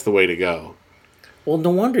 That's the way to go. Well,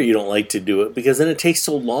 no wonder you don't like to do it, because then it takes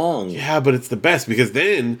so long. Yeah, but it's the best because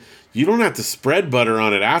then you don't have to spread butter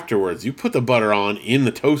on it afterwards. You put the butter on in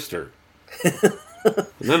the toaster.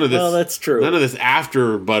 None of this. Well, that's true. None of this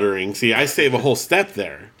after buttering. See, I save a whole step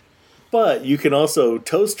there. But you can also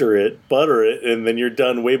toaster it, butter it, and then you're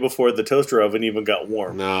done way before the toaster oven even got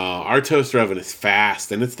warm. No, our toaster oven is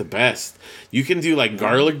fast and it's the best. You can do like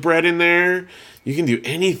garlic bread in there. You can do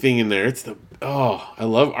anything in there. I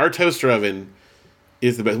love our toaster oven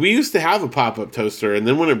is the best. We used to have a pop-up toaster, and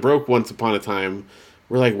then when it broke once upon a time,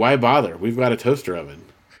 we're like, why bother? We've got a toaster oven.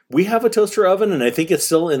 We have a toaster oven, and I think it's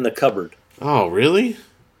still in the cupboard. Oh, really?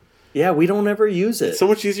 Yeah, we don't ever use it. It's so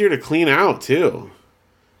much easier to clean out, too.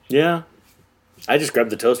 Yeah. I just grab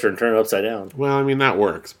the toaster and turn it upside down. Well, I mean, that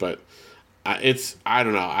works, but I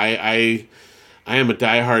don't know. I am a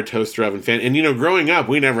diehard toaster oven fan. And, growing up,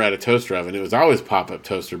 we never had a toaster oven. It was always pop-up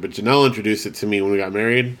toaster. But Janelle introduced it to me when we got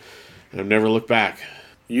married, and I've never looked back.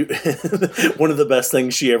 One of the best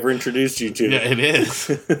things she ever introduced you to. Yeah, it is.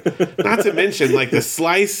 Not to mention, like, the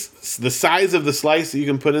size of the slice that you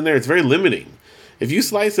can put in there, it's very limiting. If you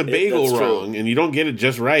slice a bagel wrong and you don't get it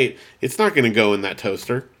just right, it's not going to go in that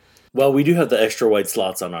toaster. Well, we do have the extra wide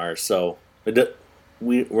slots on ours, so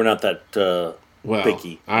we're not that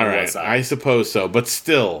picky. All right, I suppose so. But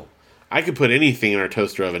still, I could put anything in our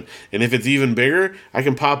toaster oven. And if it's even bigger, I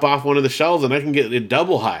can pop off one of the shelves and I can get it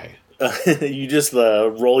double high. You just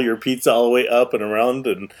roll your pizza all the way up and around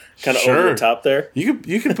and kind of over the top there? You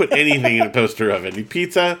can put anything in a toaster oven.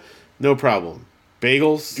 Pizza, no problem.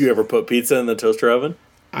 Bagels. Do you ever put pizza in the toaster oven?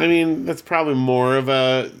 I mean, that's probably more of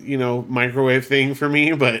a, microwave thing for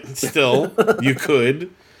me, but still, you could.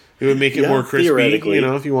 It would make it more crispy,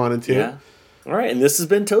 if you wanted to. Yeah. All right, and this has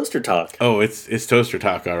been Toaster Talk. Oh, it's Toaster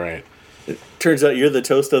Talk, all right. It turns out you're the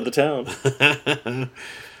toast of the town.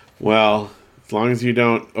 Well, as long as you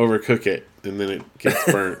don't overcook it, and then it gets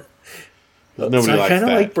burnt. Nobody likes that. I kind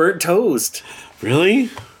of like burnt toast.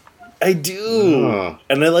 Really? I do. Oh.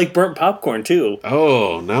 And I like burnt popcorn, too.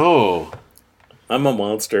 Oh, no. I'm a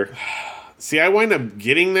monster. See, I wind up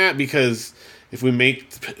getting that because if we make,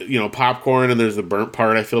 popcorn and there's the burnt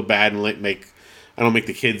part, I feel bad and I don't make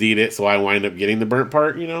the kids eat it, so I wind up getting the burnt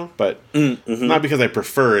part, But not because I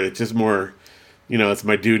prefer it. It's just more, it's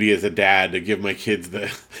my duty as a dad to give my kids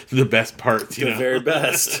the best parts, The very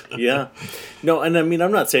best. Yeah. No, and I mean,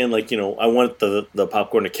 I'm not saying I want the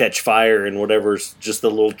popcorn to catch fire and whatever's just the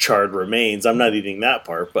little charred remains. I'm not eating that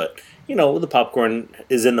part, but the popcorn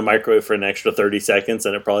is in the microwave for an extra 30 seconds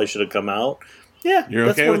and it probably should have come out. Yeah,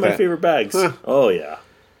 that's one of my favorite bags. Huh. Oh, yeah.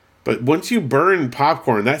 But once you burn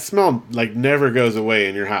popcorn, that smell, never goes away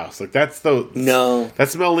in your house. That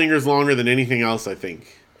smell lingers longer than anything else, I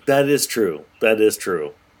think. That is true. But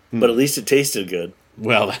at least it tasted good.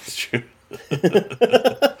 Well, that's true.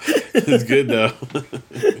 It's good, though.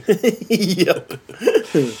 Yep.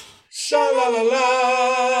 Sha-la-la-la.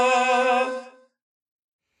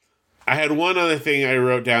 I had one other thing I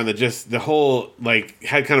wrote down that just the whole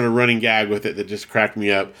had kind of a running gag with it that just cracked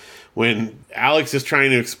me up when Alex is trying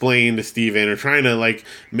to explain to Steven or trying to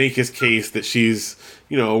make his case that she's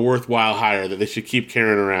a worthwhile hire, that they should keep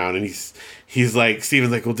Karen around, and he's like,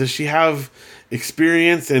 Steven's like, well, does she have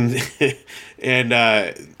experience? And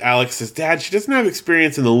Alex says, Dad, she doesn't have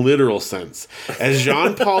experience in the literal sense. As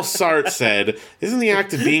Jean-Paul Sartre said, isn't the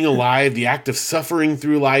act of being alive, the act of suffering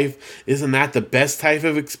through life, isn't that the best type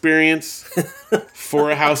of experience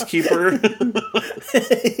for a housekeeper?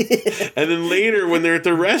 And then later when they're at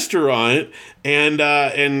the restaurant and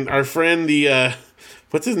our friend,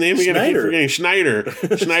 what's his name again? I keep forgetting. Schneider.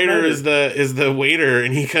 Schneider is the waiter,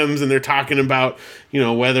 and he comes and they're talking about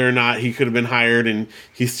whether or not he could have been hired, and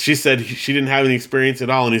she said she didn't have any experience at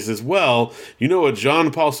all, and he says, well, what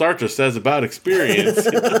Jean-Paul Sartre says about experience.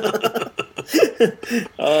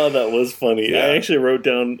 Oh, that was funny. Yeah. I actually wrote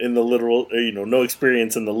down in the literal, no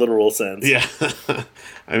experience in the literal sense. Yeah,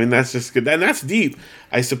 I mean that's just good, and that's deep.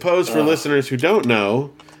 I suppose for listeners who don't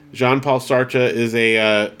know, Jean-Paul Sartre is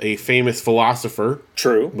a famous philosopher.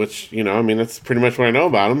 True. Which, that's pretty much what I know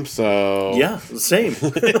about him, so... Yeah, same.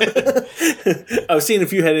 I was seeing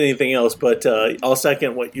if you had anything else, but I'll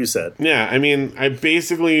second what you said. Yeah, I mean, I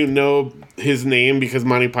basically know his name because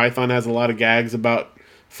Monty Python has a lot of gags about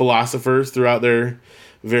philosophers throughout their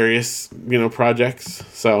various, projects,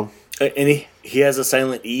 so... And he has a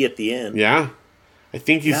silent E at the end. Yeah. I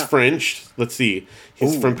think he's French. Let's see.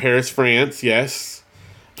 He's from Paris, France, yes.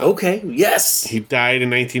 Okay, yes. He died in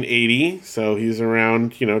 1980, so he's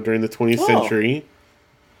around, during the 20th century.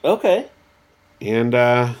 Okay. And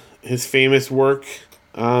his famous work,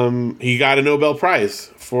 he got a Nobel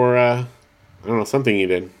Prize for, I don't know, something he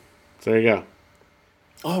did. So there you go.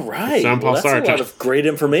 All right. Jean-Paul Sartre. That's a lot of great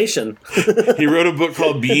information. He wrote a book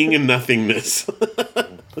called Being in Nothingness.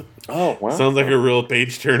 Oh, wow. Sounds like a real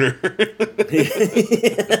page-turner.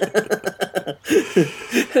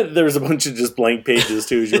 There was a bunch of just blank pages,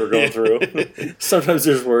 too, as you were going through. Sometimes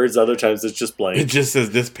there's words, other times it's just blank. It just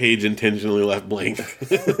says, this page intentionally left blank.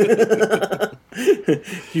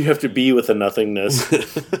 You have to be with a nothingness.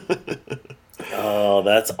 Oh,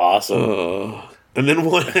 that's awesome. And then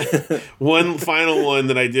one final one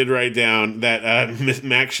that I did write down that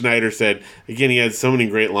Max Schneider said. Again, he had so many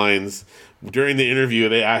great lines. During the interview,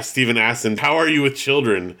 they asked Steven Astin, "How are you with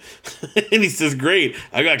children?" And he says, "Great.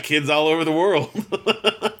 I got kids all over the world."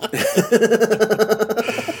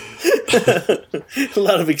 A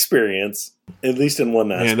lot of experience, at least in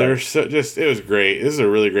one aspect. And it was great. This is a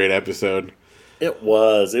really great episode. It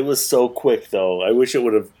was. It was so quick, though. I wish it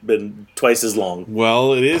would have been twice as long.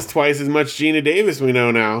 Well, it is twice as much Gina Davis we know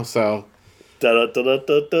now, so.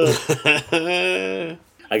 Da-da-da-da-da-da.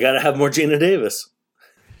 I gotta have more Gina Davis.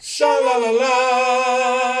 Sha-la-la-la.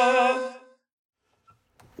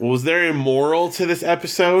 Was there a moral to this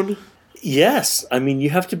episode? Yes. I mean, you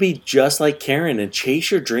have to be just like Karen and chase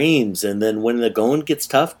your dreams. And then when the going gets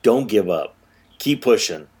tough, don't give up. Keep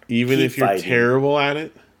pushing. Even Keep if you're fighting. terrible at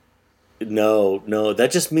it? No. That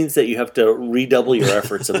just means that you have to redouble your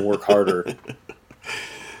efforts and work harder.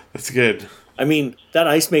 That's good. I mean, that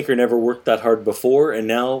ice maker never worked that hard before, and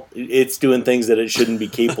now it's doing things that it shouldn't be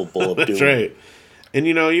capable of doing. That's right. And,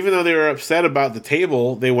 even though they were upset about the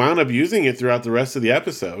table, they wound up using it throughout the rest of the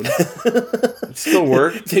episode. It still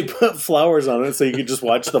worked. They put flowers on it so you could just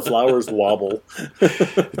watch the flowers wobble.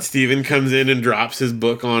 Steven comes in and drops his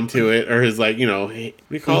book onto it, or his, what do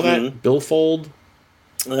you call that? Billfold?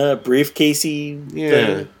 Briefcasey Yeah.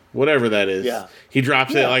 thing. Whatever that is. Yeah. He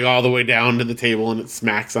drops it, all the way down to the table, and it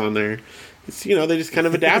smacks on there. It's, they just kind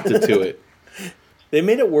of adapted to it. They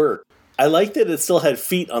made it work. I liked that it still had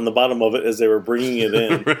feet on the bottom of it as they were bringing it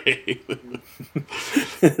in. Right.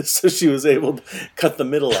 So she was able to cut the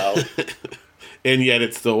middle out. And yet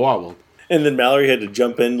it still wobbled. And then Mallory had to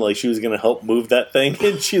jump in like she was going to help move that thing.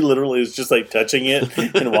 And she literally was just touching it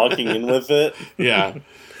and walking in with it. Yeah.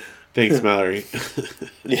 Thanks, Mallory.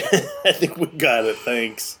 Yeah, I think we got it.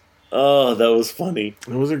 Thanks. Oh, that was funny.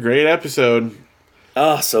 It was a great episode.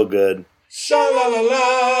 Oh, so good.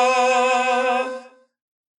 Sha-la-la-la.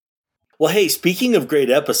 Well, hey, speaking of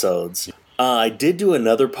great episodes, I did do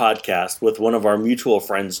another podcast with one of our mutual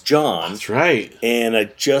friends, John. That's right. And I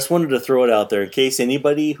just wanted to throw it out there in case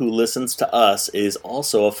anybody who listens to us is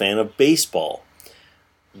also a fan of baseball.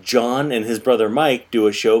 John and his brother Mike do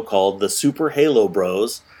a show called The Super Halo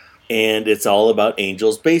Bros, and it's all about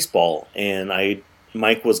Angels baseball. And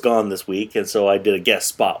Mike was gone this week, and so I did a guest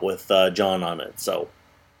spot with John on it.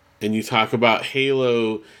 And you talk about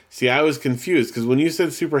Halo. See, I was confused because when you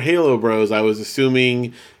said Super Halo Bros, I was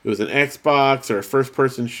assuming it was an Xbox or a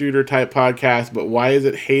first-person shooter type podcast. But why is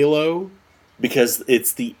it Halo? Because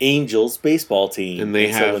it's the Angels baseball team.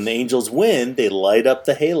 And so when the Angels win, they light up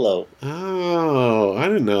the halo. Oh, I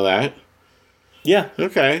didn't know that. Yeah.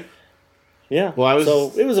 Okay. Yeah. Well,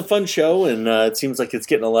 So it was a fun show, and it seems like it's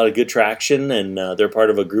getting a lot of good traction, and they're part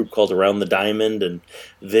of a group called Around the Diamond, and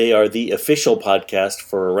they are the official podcast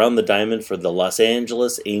for Around the Diamond for the Los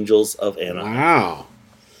Angeles Angels of Anaheim. Wow.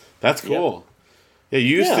 That's cool. Yeah,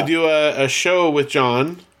 you used to do a show with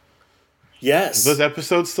John. Yes. Is those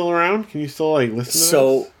episodes still around? Can you still listen to those?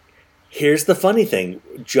 So here's the funny thing.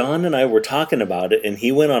 John and I were talking about it, and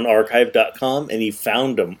he went on archive.com, and he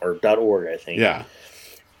found them, or .org, I think. Yeah.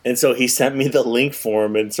 And so he sent me the link for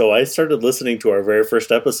him, and so I started listening to our very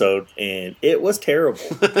first episode, and it was terrible.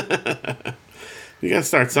 You got to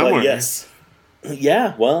start somewhere. But yes.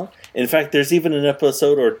 Yeah, well, in fact, there's even an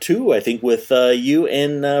episode or two, I think, with you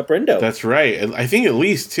and Brendo. That's right. I think at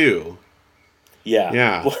least two. Yeah.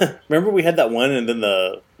 Yeah. Well, remember we had that one, and then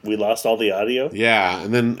we lost all the audio? Yeah,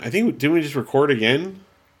 and then I think, didn't we just record again?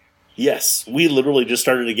 Yes, we literally just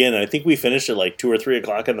started again, and I think we finished at 2 or 3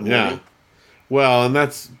 o'clock in the morning. Yeah. Well, and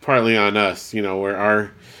that's partly on us, where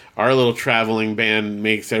our little traveling band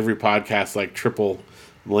makes every podcast triple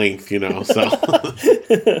length, so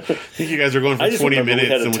I think you guys are going for 20 minutes. We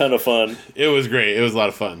had a ton of fun. It was great. It was a lot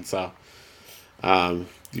of fun. So,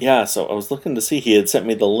 yeah, so I was looking to see, he had sent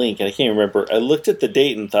me the link, and I can't remember. I looked at the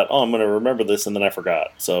date and thought, I'm going to remember this, and then I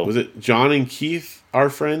forgot. So was it John and Keith, our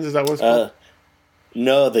friends? Is that what it's called?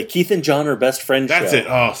 No, the Keith and John are best friends show. That's it.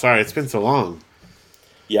 Oh, sorry. It's been so long.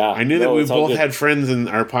 Yeah. I knew that we both had friends in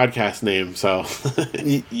our podcast name, so.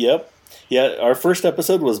 Yep. Yeah, our first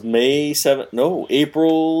episode was May 7th. No,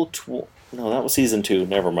 April 12th. No, that was season 2.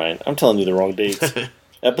 Never mind. I'm telling you the wrong dates.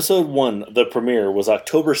 Episode 1, the premiere, was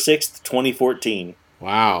October 6th, 2014.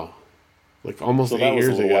 Wow. Almost 8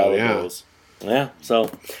 years ago. Yeah. Yeah, so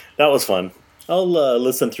that was fun. I'll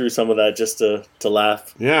listen through some of that just to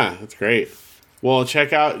laugh. Yeah, that's great. Well,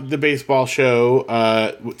 check out the baseball show.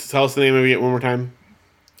 Tell us the name of it one more time.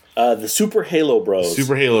 The Super Halo Bros.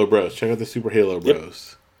 Super Halo Bros. Check out the Super Halo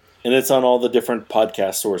Bros. Yep. And it's on all the different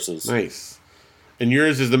podcast sources. Nice. And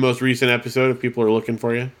yours is the most recent episode if people are looking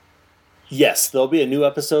for you? Yes, there'll be a new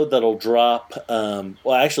episode that'll drop.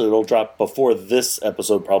 Well, actually, it'll drop before this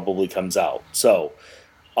episode probably comes out. So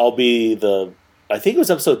I'll be I think it was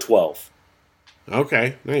episode 12.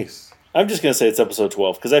 Okay, nice. I'm just going to say it's episode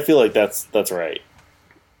 12 because I feel like that's right.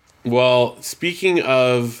 Well, speaking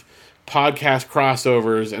of podcast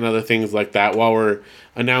crossovers and other things like that, while we're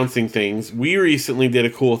announcing things, we recently did a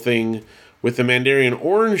cool thing with the Mandarian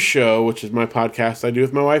Orange Show, which is my podcast I do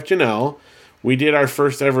with my wife Janelle. We did our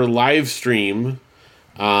first ever live stream.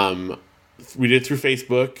 We did through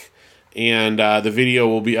Facebook, and the video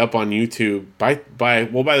will be up on YouTube by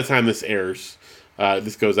the time this airs.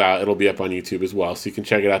 This goes out, it'll be up on YouTube as well, so you can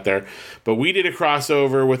check it out there. But we did a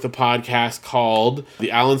crossover with a podcast called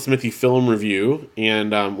the Alan Smithy Film Review,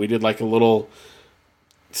 and we did like a little,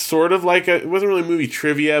 sort of like it wasn't really movie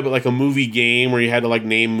trivia, but like a movie game where you had to like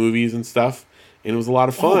name movies and stuff, and it was a lot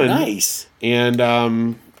of fun. Oh, nice.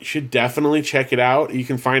 And you should definitely check it out. You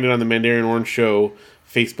can find it on the Mandarian Orange Show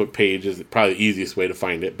Facebook page is probably the easiest way to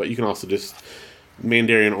find it, but you can also just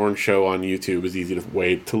Mandarian Orange Show on YouTube is easy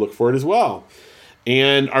way to look for it as well.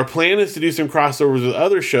 And our plan is to do some crossovers with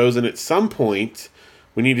other shows, and at some point,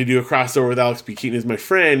 we need to do a crossover with Alex B. Keaton as my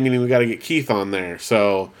friend, meaning we got to get Keith on there.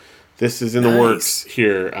 So this is in the works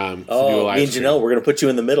here. To do a live me and Janelle, we're going to put you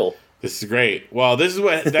in the middle. This is great. Well, that's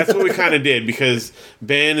what we kind of did, because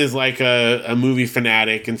Ben is like a movie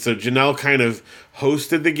fanatic, and so Janelle kind of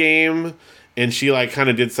hosted the game, and she like kind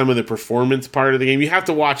of did some of the performance part of the game. You have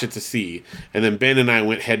to watch it to see. And then Ben and I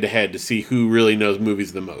went head to head to see who really knows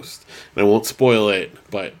movies the most. And I won't spoil it,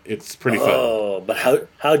 but it's pretty fun. Oh, but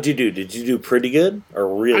how'd you do? Did you do pretty good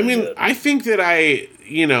or really good? I think that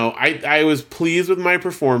I was pleased with my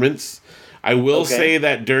performance. I will say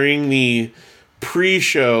that during the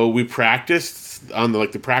pre-show, we practiced on the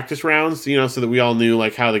practice rounds, so that we all knew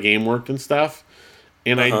like how the game worked and stuff.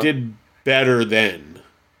 And I did better then.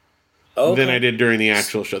 Than I did during the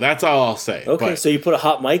actual show. That's all I'll say. Okay, so you put a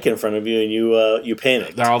hot mic in front of you and you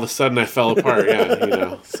panicked. All of a sudden I fell apart,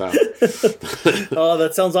 so. Oh,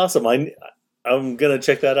 that sounds awesome. I'm going to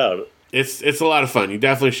check that out. It's a lot of fun. You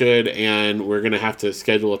definitely should, and we're going to have to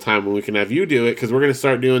schedule a time when we can have you do it, because we're going to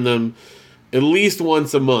start doing them at least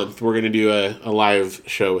once a month. We're going to do a live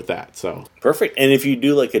show with that. So perfect. And if you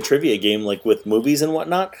do like a trivia game like with movies and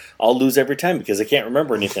whatnot, I'll lose every time because I can't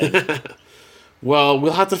remember anything. Well,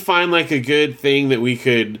 we'll have to find like a good thing that we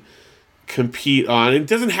could compete on. It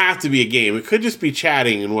doesn't have to be a game. It could just be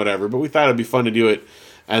chatting and whatever, but we thought it'd be fun to do it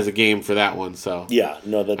as a game for that one. So yeah,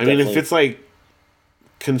 no, that. I mean, if it's like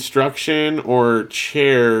construction or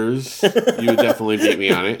chairs, you would definitely beat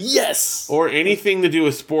me on it. Yes. Or anything to do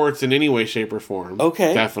with sports in any way, shape, or form.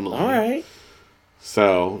 Okay. Definitely. All right.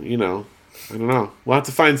 So, I don't know. We'll have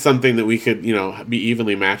to find something that we could, be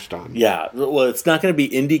evenly matched on. Yeah. Well, it's not going to be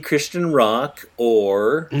indie Christian rock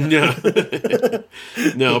or... No.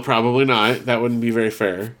 No, probably not. That wouldn't be very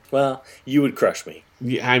fair. Well, you would crush me.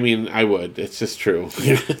 Yeah, I mean, I would. It's just true.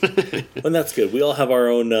 And that's good. We all have our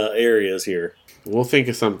own areas here. We'll think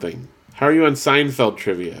of something. How are you on Seinfeld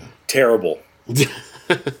trivia? Terrible.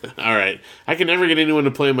 All right. I can never get anyone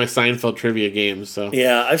to play my Seinfeld trivia games, so...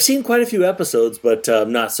 Yeah, I've seen quite a few episodes, but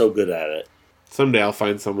I'm not so good at it. Someday I'll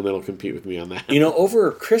find someone that'll compete with me on that.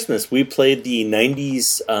 Over Christmas, we played the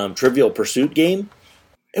 90s Trivial Pursuit game.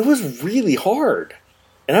 It was really hard.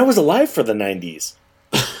 And I was alive for the 90s.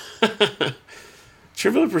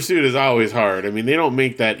 Trivial Pursuit is always hard. I mean, they don't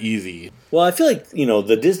make that easy. Well, I feel like,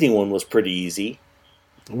 the Disney one was pretty easy.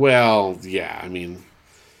 Well, yeah, I mean...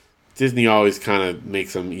 Disney always kind of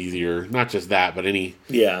makes them easier. Not just that, but any...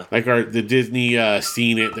 Yeah. Like the Disney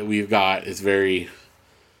Scene It that we've got is very...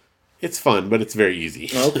 It's fun, but it's very easy.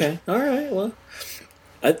 Okay. All right. Well,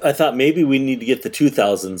 I thought maybe we need to get the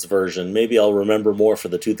 2000s version. Maybe I'll remember more for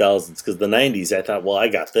the 2000s, because the 90s, I thought, well, I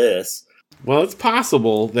got this. Well, it's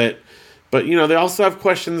possible that... But, they also have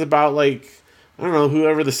questions about, like... I don't know,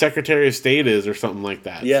 whoever the Secretary of State is or something like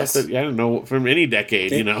that. Yes. I don't know, from any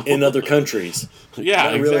decade, In other countries. Yeah,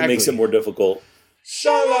 that really makes it more difficult.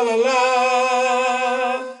 Sha-la-la-la.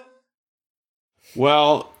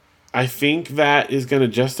 Well, I think that is going to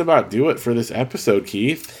just about do it for this episode,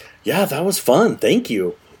 Keith. Yeah, that was fun. Thank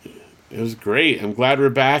you. It was great. I'm glad we're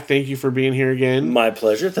back. Thank you for being here again. My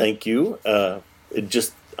pleasure. Thank you. I'm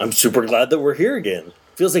super glad that we're here again.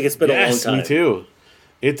 Feels like it's been a long time. Yes, me too.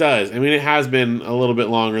 It does. I mean, it has been a little bit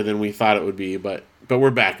longer than we thought it would be, but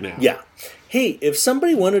we're back now. Yeah. Hey, if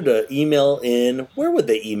somebody wanted to email in, where would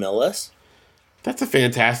they email us? That's a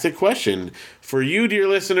fantastic question. For you, dear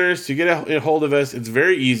listeners, to get a hold of us, it's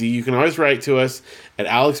very easy. You can always write to us at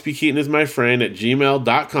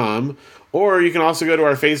alexbkeatonismyfriend@gmail.com, or you can also go to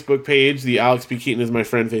our Facebook page, the Alex B. Keaton is my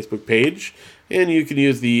friend Facebook page, And you can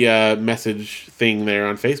use the message thing there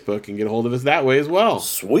on Facebook and get a hold of us that way as well.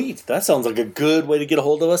 Sweet. That sounds like a good way to get a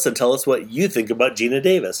hold of us and tell us what you think about Gina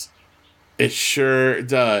Davis. It sure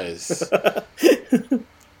does.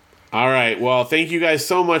 All right. Well, thank you guys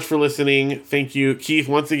so much for listening. Thank you, Keith,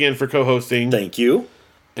 once again for co-hosting. Thank you.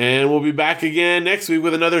 And we'll be back again next week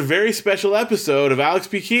with another very special episode of Alex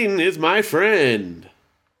P. Keaton is My Friend.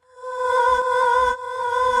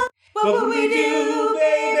 What would we do,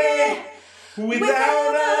 baby,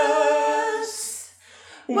 without us?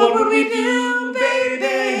 What would we do,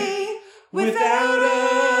 baby, without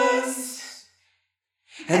us?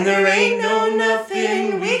 And there ain't no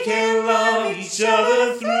nothing we can love each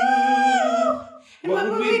other through. And what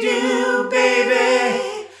would we do, baby?